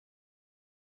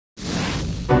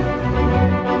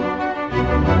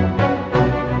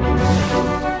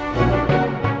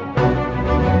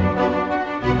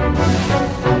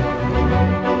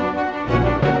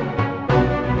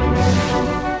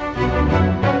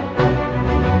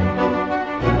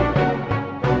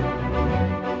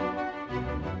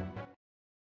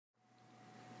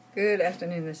Good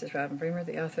afternoon, this is Robin Bremer,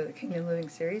 the author of the Kingdom Living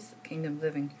series, Kingdom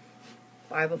Living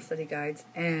Bible Study Guides,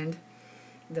 and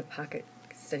the Pocket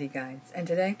Study Guides. And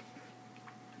today,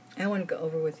 I want to go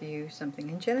over with you something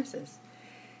in Genesis.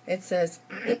 It says,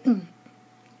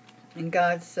 and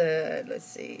God said, let's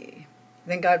see,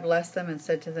 then God blessed them and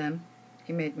said to them,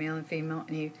 He made male and female,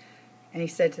 and he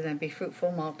said to them, be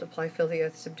fruitful, multiply, fill the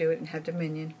earth, subdue it, and have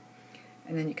dominion.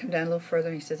 And then you come down a little further,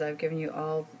 and He says, I've given you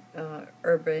all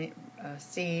herb,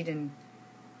 seed, and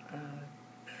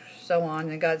so on.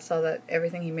 And God saw that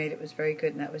everything He made, it was very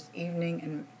good, and that was evening,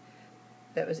 and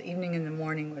the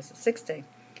morning was the sixth day.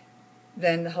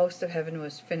 Then the host of heaven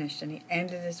was finished, and He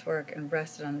ended His work and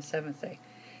rested on the seventh day.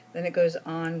 Then it goes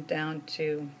on down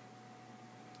to,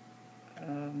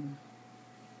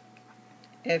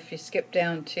 if you skip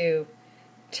down to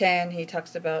 10, He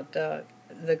talks about the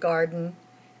garden,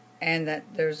 and that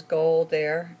there's gold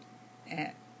there,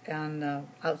 and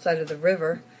outside of the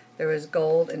river there was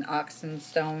gold and oxen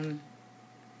stone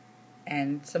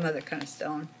and some other kind of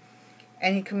stone.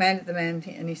 And He commanded the man,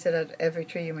 and He said, out of every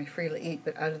tree you may freely eat,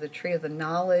 but out of the tree of the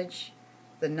knowledge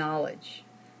of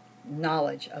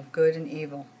good and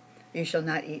evil you shall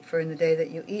not eat, for in the day that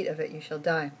you eat of it you shall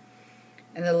die.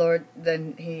 And the Lord,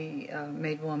 then He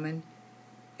made woman,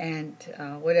 and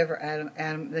whatever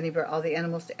Adam, then He brought all the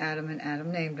animals to Adam, and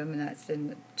Adam named them, and that's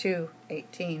in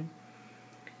 2:18.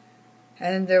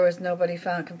 And there was nobody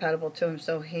found compatible to him,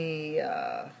 so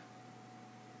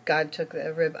God took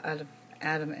the rib out of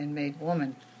Adam and made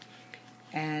woman.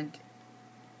 And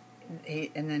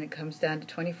then it comes down to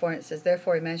 24, and it says,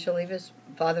 therefore a man shall leave his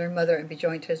father and mother and be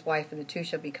joined to his wife, and the two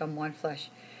shall become one flesh.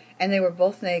 And they were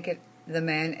both naked, the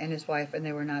man and his wife, and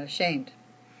they were not ashamed.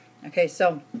 Okay,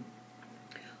 so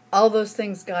all those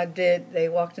things God did, they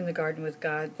walked in the garden with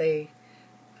God, they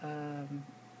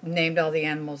named all the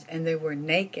animals, and they were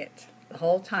naked. The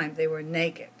whole time they were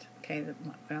naked. Okay,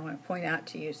 I want to point out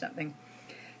to you something.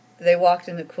 They walked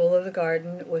in the cool of the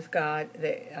garden with God.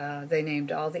 They named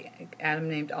Adam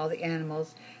named all the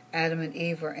animals. Adam and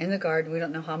Eve were in the garden. We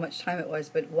don't know how much time it was,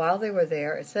 but while they were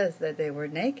there, it says that they were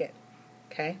naked.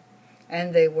 Okay,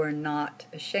 and they were not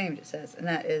ashamed. It says, and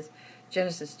that is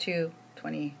Genesis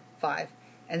 2:25.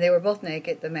 And they were both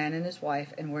naked, the man and his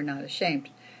wife, and were not ashamed.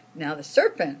 Now the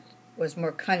serpent was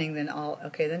more cunning than all.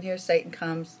 Okay, then here Satan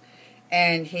comes,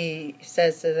 and he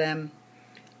says to them,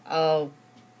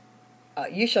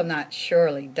 you shall not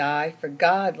surely die, for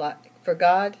God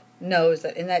knows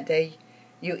that in that day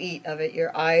you eat of it,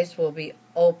 your eyes will be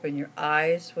open. Your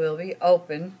eyes will be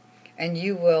open, and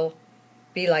you will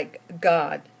be like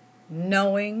God,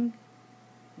 knowing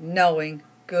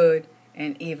good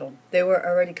and evil. They were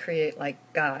already created like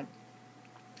God.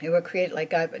 They were created like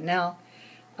God, but now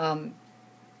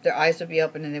their eyes would be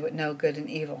open, and they would know good and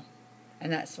evil.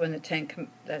 And that's when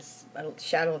that's a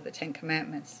shadow of the 10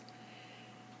 Commandments.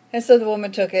 And so the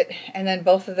woman took it, and then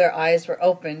both of their eyes were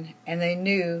open, and they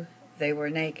knew they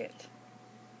were naked.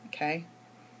 Okay?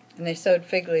 And they sewed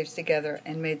fig leaves together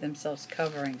and made themselves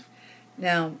covering.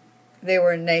 Now, they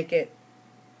were naked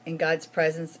in God's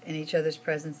presence, in each other's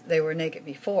presence. They were naked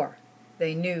before.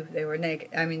 They knew they were naked.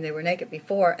 They were naked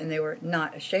before, and they were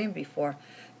not ashamed before.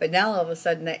 But now all of a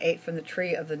sudden they ate from the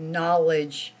tree of the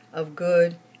knowledge of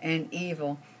good and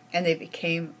evil, and they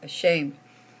became ashamed.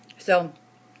 So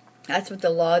that's what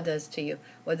the law does to you.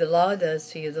 What the law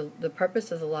does to you, the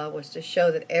purpose of the law was to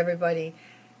show that everybody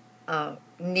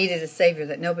needed a Savior,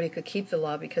 that nobody could keep the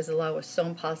law because the law was so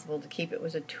impossible to keep. It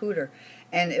was a tutor,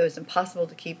 and it was impossible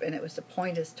to keep, and it was to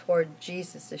point us toward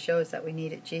Jesus, to show us that we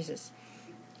needed Jesus.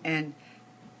 And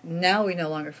now we no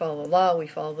longer follow the law, we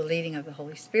follow the leading of the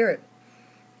Holy Spirit,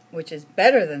 which is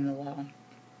better than the law.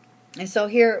 And so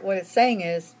here what it's saying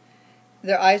is,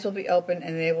 their eyes will be open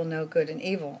and they will know good and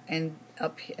evil. And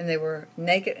they were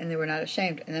naked and they were not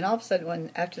ashamed. And then all of a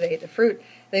sudden, after they ate the fruit,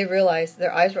 they realized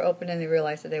their eyes were open and they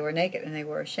realized that they were naked and they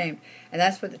were ashamed. And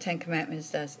that's what the 10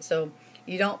 Commandments does. So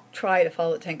you don't try to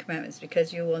follow the 10 Commandments,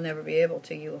 because you will never be able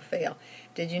to. You will fail.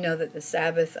 Did you know that the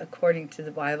Sabbath, according to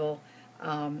the Bible,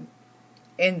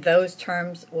 in those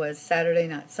terms was Saturday,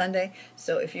 not Sunday?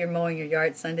 So if you're mowing your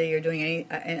yard Sunday, you're doing any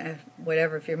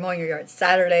whatever. If you're mowing your yard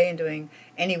Saturday and doing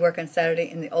any work on Saturday,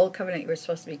 in the Old Covenant you were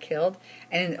supposed to be killed,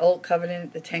 and in the Old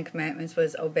Covenant the 10 Commandments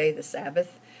was obey the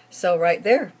Sabbath. So right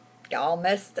there, y'all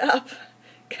messed up,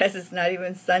 because it's not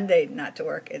even Sunday not to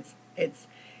work. It's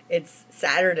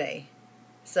Saturday.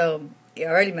 So you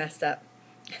already messed up.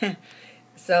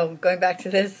 So going back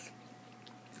to this,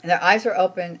 their eyes were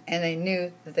open and they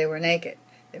knew that they were naked.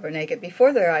 They were naked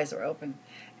before their eyes were open.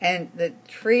 And the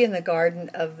tree in the garden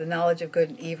of the knowledge of good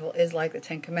and evil is like the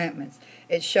 10 Commandments.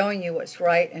 It's showing you what's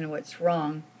right and what's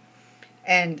wrong.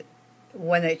 And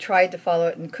when they tried to follow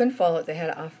it and couldn't follow it, they had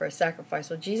to offer a sacrifice.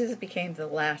 Well, Jesus became the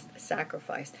last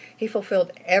sacrifice. He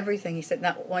fulfilled everything. He said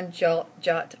not one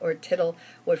jot or tittle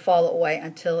would fall away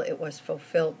until it was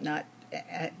fulfilled, not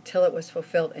until it was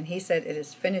fulfilled. And he said it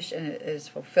is finished and it is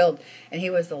fulfilled. And he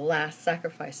was the last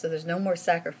sacrifice. So there's no more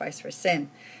sacrifice for sin.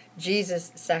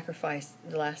 Jesus' sacrifice,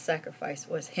 the last sacrifice,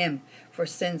 was him for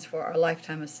sins, for our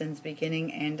lifetime of sins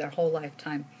beginning and our whole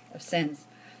lifetime of sins.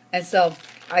 And so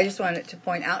I just wanted to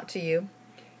point out to you,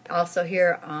 also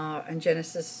here in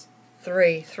Genesis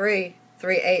 3:8,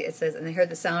 it says, "And they heard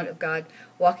the sound of God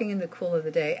walking in the cool of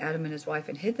the day, Adam and his wife,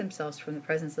 and hid themselves from the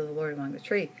presence of the Lord among the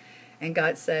tree. And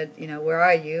God said, where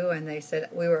are you? And they said,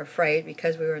 we were afraid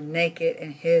because we were naked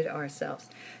and hid ourselves."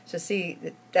 So see,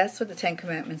 that's what the Ten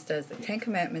Commandments does. The Ten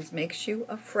Commandments makes you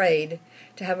afraid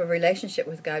to have a relationship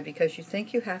with God because you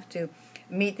think you have to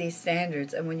meet these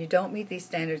standards. And when you don't meet these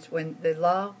standards, when the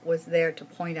law was there to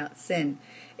point out sin,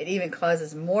 it even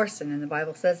causes more sin, and the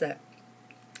Bible says that.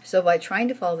 So by trying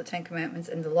to follow the Ten Commandments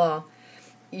and the law,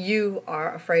 you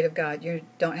are afraid of God. You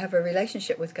don't have a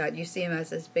relationship with God. You see him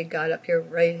as this big God up here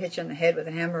ready to hit you on the head with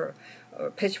a hammer or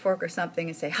a pitchfork or something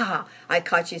and say, "Ha, I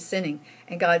caught you sinning."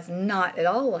 And God's not at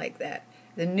all like that.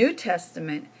 The New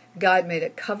Testament, God made a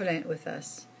covenant with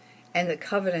us. And the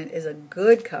covenant is a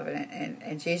good covenant.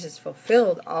 And Jesus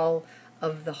fulfilled all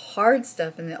of the hard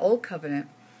stuff in the old covenant.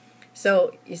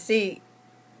 So, you see,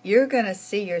 you're going to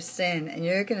see your sin, and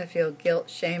you're going to feel guilt,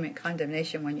 shame, and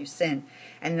condemnation when you sin.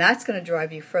 And that's going to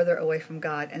drive you further away from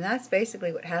God. And that's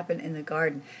basically what happened in the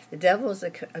garden. The devil is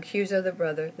the accuser of the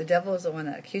brother. The devil is the one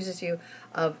that accuses you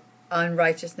of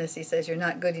unrighteousness. He says, you're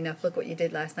not good enough. Look what you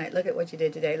did last night. Look at what you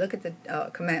did today. Look at the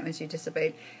commandments you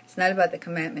disobeyed. It's not about the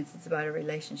commandments. It's about a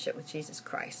relationship with Jesus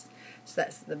Christ. So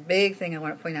that's the big thing I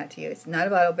want to point out to you. It's not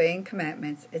about obeying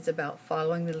commandments. It's about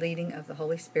following the leading of the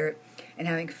Holy Spirit and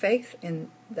having faith in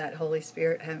that Holy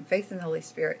Spirit, having faith in the Holy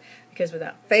Spirit. Because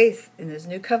without faith in this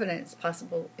new covenant, it's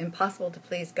impossible to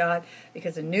please God,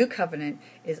 because the new covenant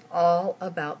is all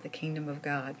about the kingdom of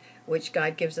God, which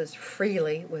God gives us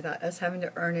freely without us having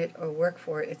to earn it or work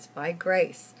for it. It's by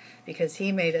grace, because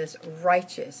he made us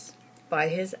righteous by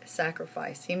his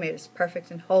sacrifice. He made us perfect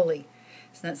and holy.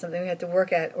 It's not something we have to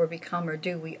work at or become or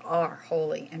do. We are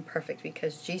holy and perfect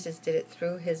because Jesus did it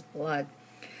through his blood.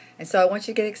 And so I want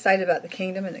you to get excited about the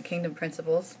kingdom and the kingdom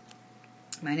principles.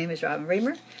 My name is Robin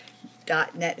Bremer.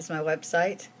 .net is my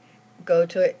website. Go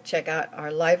to it. Check out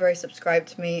our library. Subscribe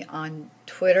to me on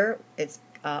Twitter. It's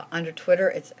under Twitter,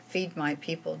 it's Feed My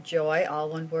People Joy, all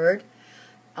one word.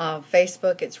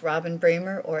 Facebook, it's Robin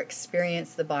Bremer, or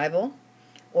Experience the Bible,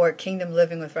 or Kingdom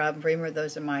Living with Robin Bremer.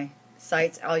 Those are my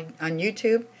sites. On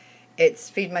YouTube, it's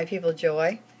Feed My People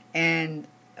Joy, and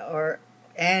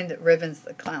Ribbons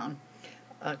the Clown,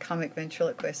 comic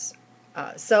ventriloquist.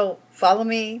 So follow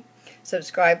me,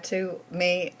 subscribe to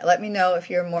me. Let me know if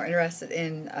you're more interested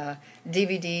in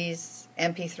DVDs,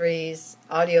 MP3s,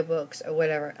 audiobooks, or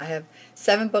whatever. I have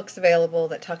 7 books available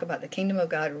that talk about the kingdom of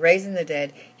God, raising the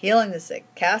dead, healing the sick,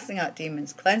 casting out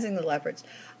demons, cleansing the lepers,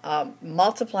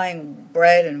 multiplying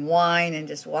bread and wine, and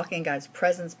just walking in God's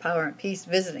presence, power, and peace,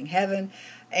 visiting heaven,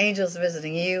 angels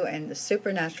visiting you, and the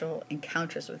supernatural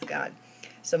encounters with God.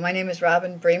 So my name is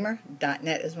Robin Bremer.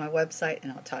 .net is my website,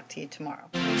 and I'll talk to you tomorrow.